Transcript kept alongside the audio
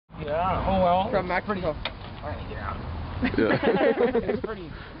Yeah. Oh well. From Mexico. I gotta get out. Yeah. It's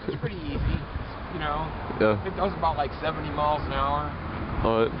pretty easy. You know. Yeah. It goes about like 70 miles an hour.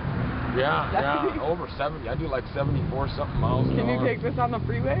 Alright. Yeah. Over 70. I do like 74 something miles an hour. Can you take this on the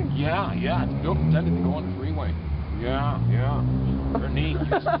freeway? Yeah. It's built intended to go on the freeway. Yeah. They're neat.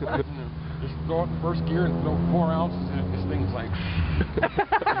 Just go up in first gear and throw 4 ounces in it. This thing's like.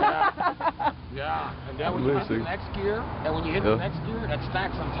 Yeah. And then when you hit the next gear, that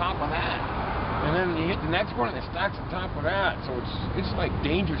stacks on top of that. And then you hit the next one, and it stacks on top of that. So it's like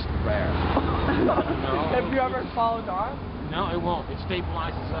dangerously fast. You know? Have you ever fallen off? No, it won't. It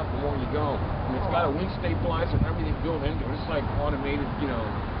stabilizes up the more you go. And it's got a wind stabilizer and everything built into it. It's like automated,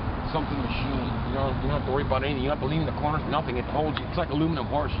 something machine. You don't have to worry about anything. You don't have to lean in the corners, nothing. It holds you. It's like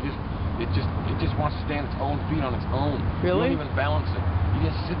aluminum horse. It just wants to stand its own feet on its own. Really? You don't even balance it. You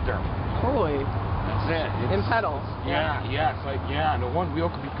just sit there. Holy. That's it. And pedals. Yeah. It's like, and the one wheel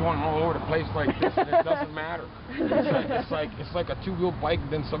could be going all over the place like this, and it doesn't matter. It's like a 2-wheel bike,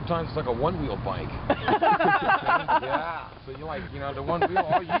 and then sometimes it's like a 1-wheel bike. Yeah. So you the one wheel,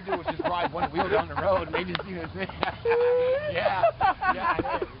 all you do is just ride one wheel down the road, and they just do this thing. Yeah.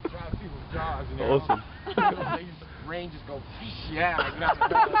 You try to see with jaws, Awesome. They just rain just go, yeah, like down the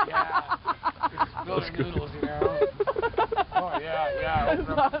road, yeah. Just spilling noodles, Oh yeah.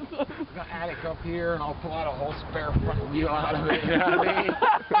 Open up, we got attic up here, and I'll pull out a whole spare front wheel out of it. You know what I mean?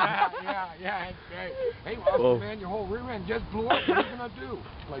 Yeah. It's great. Hey, Austin, man, your whole rear end just blew up. What are you gonna do?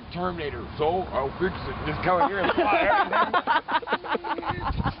 Like Terminator. So I'll fix it. Just come here and fly everything.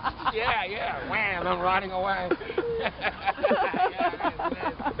 Yeah. Wham! I'm riding away.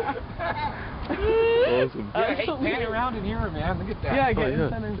 Awesome. Yeah, hey, pan around in here, man. Look at that. Yeah, get in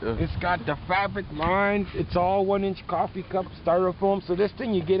center. Yeah. It's got the fabric lines. It's all 1-inch coffee cup styrofoam. So this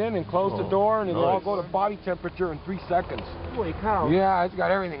thing, you get in and close the door, and it'll all go to body temperature in 3 seconds. Holy cow. Yeah, it's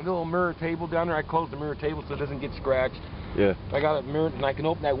got everything. Little mirror table down there. I closed the mirror table so it doesn't get scratched. Yeah. I got a mirror, and I can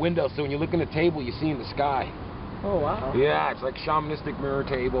open that window so when you look in the table, you see in the sky. Oh, wow. Yeah, it's like shamanistic mirror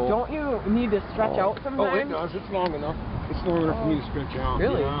table. Don't you need to stretch out sometimes? Oh, it does. It's long enough. It's long enough for me to stretch out.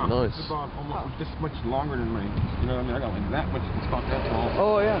 Really? Yeah. Nice. It's about almost this much longer than my, I got like that much. It's about that tall.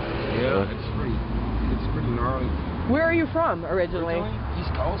 Oh, yeah. Yeah, it's pretty gnarly. Where are you from originally?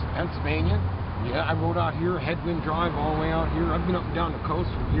 East Coast, Pennsylvania. Yeah, I rode out here, Headwind Drive, all the way out here. I've been up and down the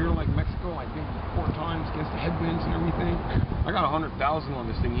coast from here, like Mexico. I've been 4 times against the headwinds and everything. I got 100,000 on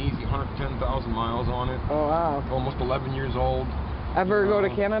this thing, easy, 110,000 miles on it. Oh, wow. Almost 11 years old. Ever go to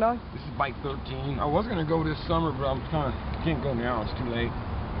Canada? This is bike 13. I was gonna go this summer, but can't go now. It's too late.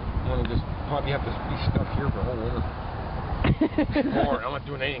 I'm gonna just probably have to be stuck here for a whole winter. I'm not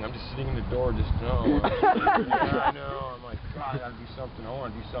doing anything. I'm just sitting in the door, just Yeah, I know. I'm like, God, I gotta do something. I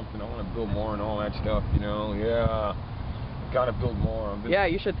want to do something. I want to build more and all that stuff. Yeah. Gotta build more. Yeah,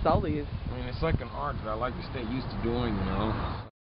 you should sell these. I mean, it's like an art that I like to stay used to doing.